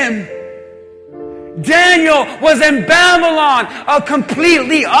honors Him. Daniel was in Babylon, a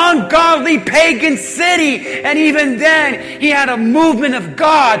completely ungodly pagan city. And even then, he had a movement of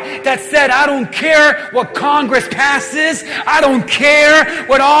God that said, I don't care what Congress passes. I don't care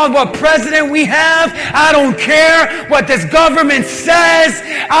what president we have. I don't care what this government says.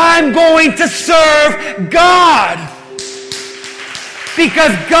 I'm going to serve God.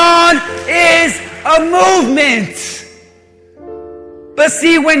 Because God is a movement. But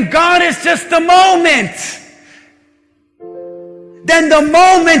see, when God is just a moment, then the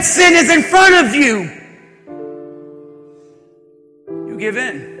moment sin is in front of you. give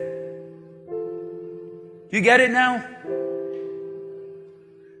in. You get it now?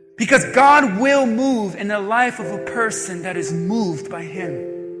 Because God will move in the life of a person that is moved by Him.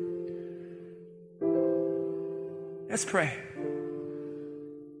 Let's pray.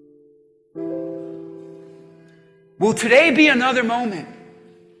 Will today be another moment?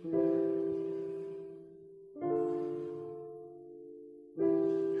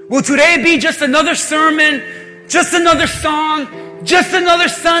 Will today be just another sermon, just another song, just another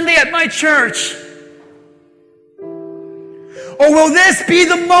Sunday at my church? Or will this be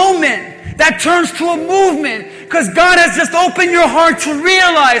the moment that turns to a movement because God has just opened your heart to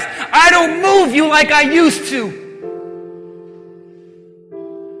realize I don't move you like I used to.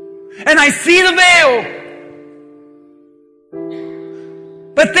 And I see the veil.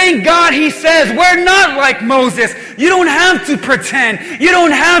 But thank God He says, we're not like Moses. You don't have to pretend. You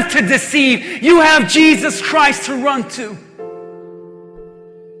don't have to deceive. You have Jesus Christ to run to.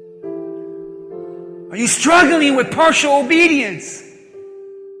 Are you struggling with partial obedience?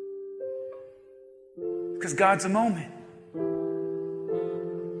 Because God's a moment.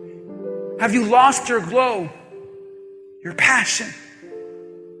 Have you lost your glow? Your passion?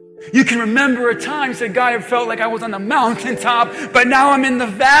 You can remember a time you said, God, I felt like I was on the mountaintop, but now I'm in the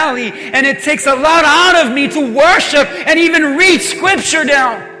valley, and it takes a lot out of me to worship and even read Scripture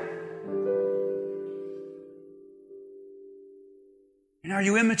down. And are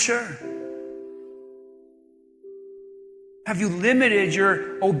you immature? Have you limited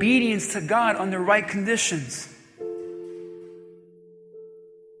your obedience to God on the right conditions?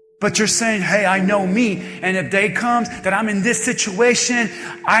 But you're saying, hey, I know me, and if day comes that I'm in this situation,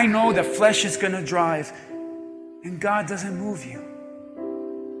 I know the flesh is going to drive. And God doesn't move you.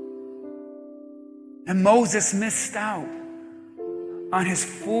 And Moses missed out on his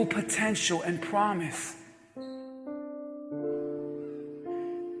full potential and promise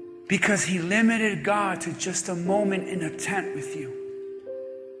because he limited God to just a moment in a tent with you.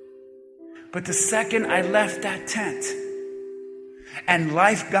 But the second I left that tent, and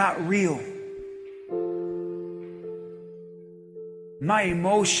life got real, my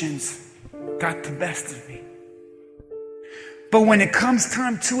emotions got the best of me. But when it comes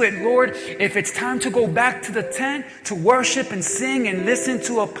time to it, Lord, if it's time to go back to the tent to worship and sing and listen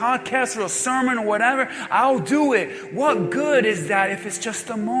to a podcast or a sermon or whatever, I'll do it. What good is that if it's just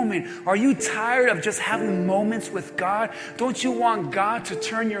a moment? Are you tired of just having moments with God? Don't you want God to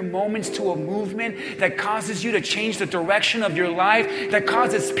turn your moments to a movement that causes you to change the direction of your life, that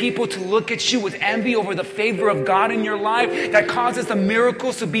causes people to look at you with envy over the favor of God in your life, that causes the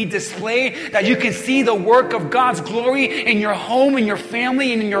miracles to be displayed, that you can see the work of God's glory in your home, in your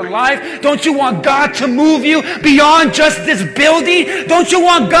family, and in your life? Don't you want God to move you beyond just this building? Don't you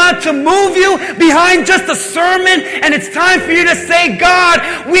want God to move you behind just a sermon? And it's time for you to say, God,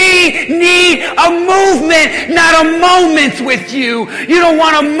 we need a movement, not a moment with you. You don't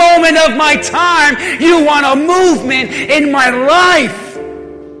want a moment of my time. You want a movement in my life.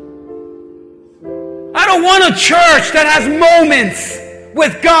 I don't want a church that has moments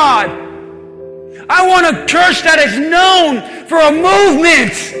with God. I want a church that is known for a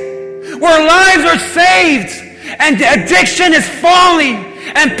movement where lives are saved and addiction is falling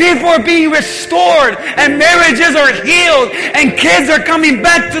and people are being restored and marriages are healed and kids are coming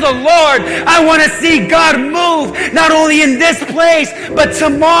back to the Lord. I want to see God move not only in this place but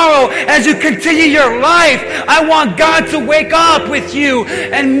tomorrow as you continue your life. I want God to wake up with you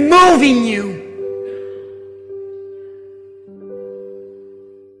and moving you.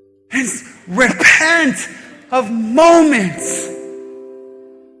 And repent of moments.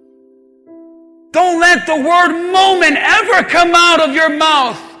 Don't let the word moment ever come out of your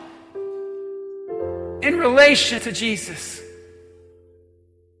mouth in relation to Jesus.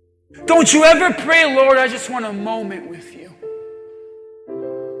 Don't you ever pray, Lord, I just want a moment with you.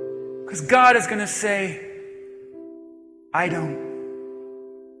 Because God is going to say, I don't.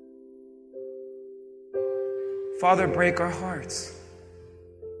 Father, break our hearts.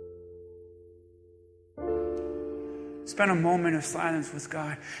 Spend a moment of silence with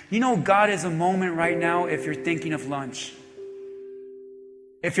God. You know, God is a moment right now if you're thinking of lunch.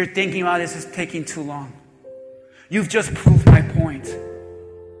 If you're thinking, oh, this is taking too long. You've just proved my point.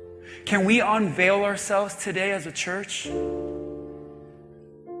 Can we unveil ourselves today as a church?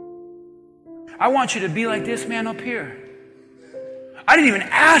 I want you to be like this man up here. I didn't even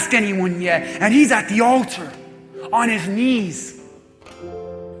ask anyone yet, and he's at the altar on his knees.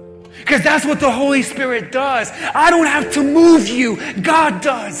 Because that's what the Holy Spirit does. I don't have to move you. God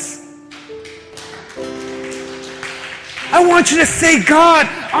does. I want you to say, God,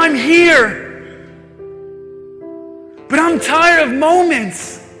 I'm here. But I'm tired of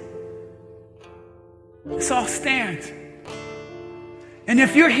moments. Let's all stand. And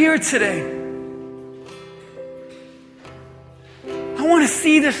if you're here today, I want to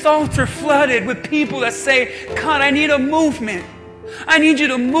see this altar flooded with people that say, God, I need a movement. I need you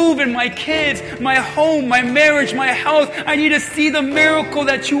to move in my kids, my home, my marriage, my health. I need to see the miracle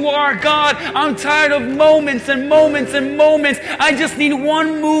that you are. God, I'm tired of moments and moments and moments. I just need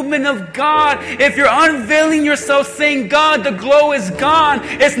one movement of God. If you're unveiling yourself saying, God, the glow is gone.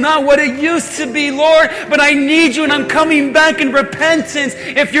 It's not what it used to be, Lord, but I need you and I'm coming back in repentance.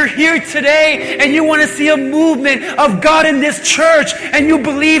 If you're here today and you want to see a movement of God in this church and you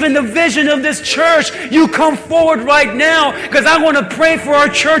believe in the vision of this church, you come forward right now, because I want to pray for our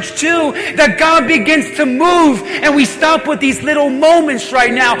church too, that God begins to move and we stop with these little moments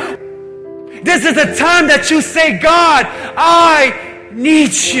right now. This is a time that you say, God, I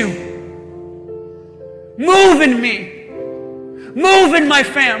need you. Move in me. Move in my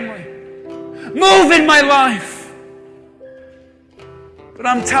family. Move in my life. But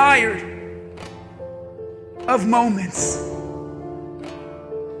I'm tired of moments.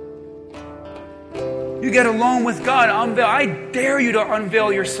 You get alone with God. I dare you to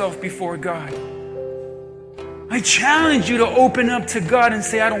unveil yourself before God. I challenge you to open up to God and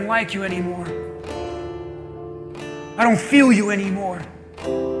say, I don't like you anymore. I don't feel you anymore.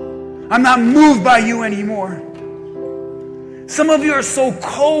 I'm not moved by you anymore. Some of you are so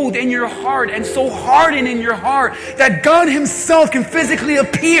cold in your heart and so hardened in your heart that God Himself can physically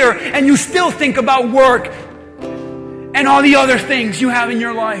appear and you still think about work and all the other things you have in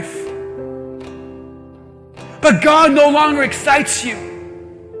your life. But God no longer excites you.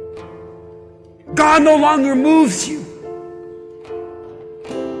 God no longer moves you.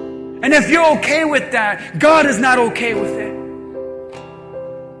 And if you're okay with that, God is not okay with it.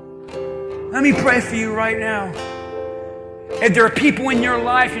 Let me pray for you right now. If there are people in your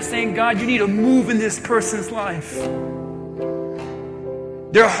life, you're saying, God, you need to move in this person's life.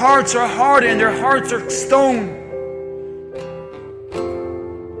 Their hearts are hardened, their hearts are stone.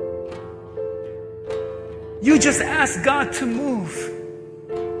 You just ask God to move.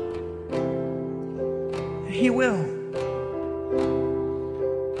 He will.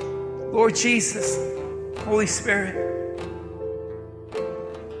 Lord Jesus, Holy Spirit,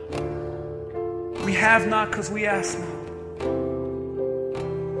 we have not because we ask not.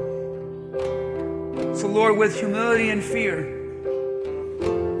 So Lord, with humility and fear,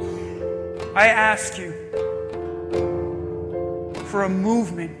 I ask you for a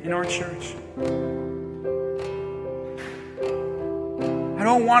movement in our church. I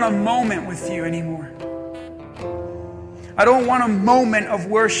don't want a moment with you anymore. I don't want a moment of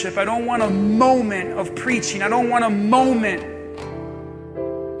worship. I don't want a moment of preaching. I don't want a moment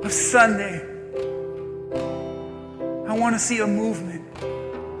of Sunday. I want to see a movement.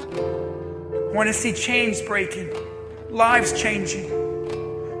 I want to see chains breaking, lives changing,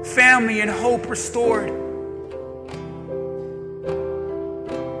 family and hope restored.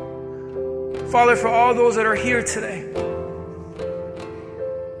 Father, for all those that are here today,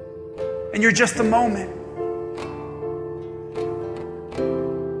 and you're just a moment,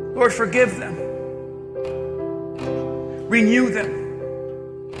 Lord, forgive them. Renew them.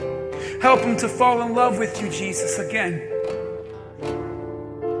 Help them to fall in love with you, Jesus, again.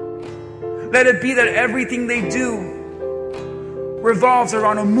 Let it be that everything they do revolves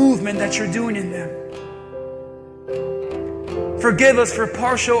around a movement that you're doing in them. Forgive us for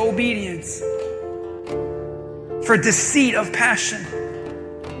partial obedience, for deceit of passion,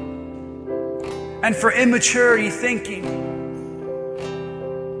 and for immaturity thinking.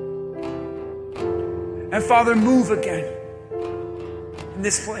 And Father, move again in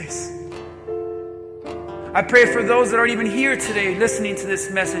this place. I pray for those that aren't even here today listening to this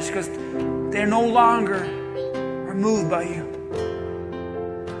message because they no longer are moved by you.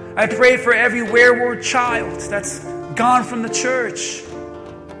 I pray for every wayward child that's gone from the church,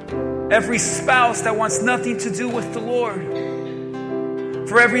 every spouse that wants nothing to do with the Lord,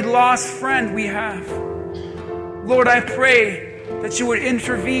 for every lost friend we have. Lord, I pray that you would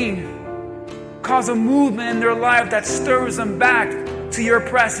intervene, cause a movement in their life that stirs them back to your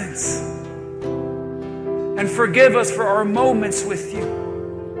presence. And forgive us for our moments with you.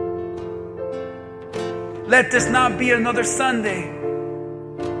 Let this not be another Sunday,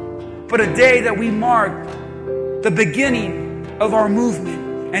 but a day that we mark the beginning of our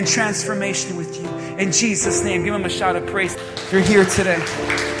movement and transformation with you. In Jesus' name, give him a shout of praise. If you're here today.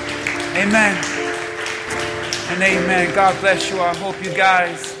 Amen. And amen. God bless you. I hope you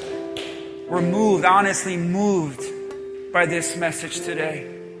guys were moved, honestly moved by this message today.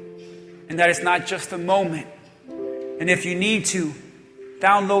 And that it's not just a moment. And if you need to,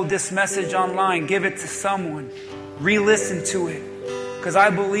 download this message online, give it to someone, re-listen to it. Because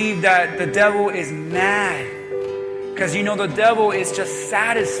I believe that the devil is mad. Because the devil is just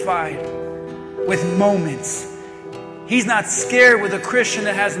satisfied with moments. He's not scared with a Christian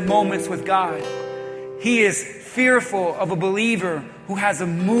that has moments with God. He is fearful of a believer who has a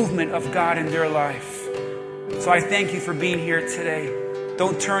movement of God in their life. So I thank you for being here today.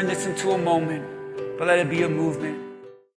 Don't turn this into a moment, but let it be a movement.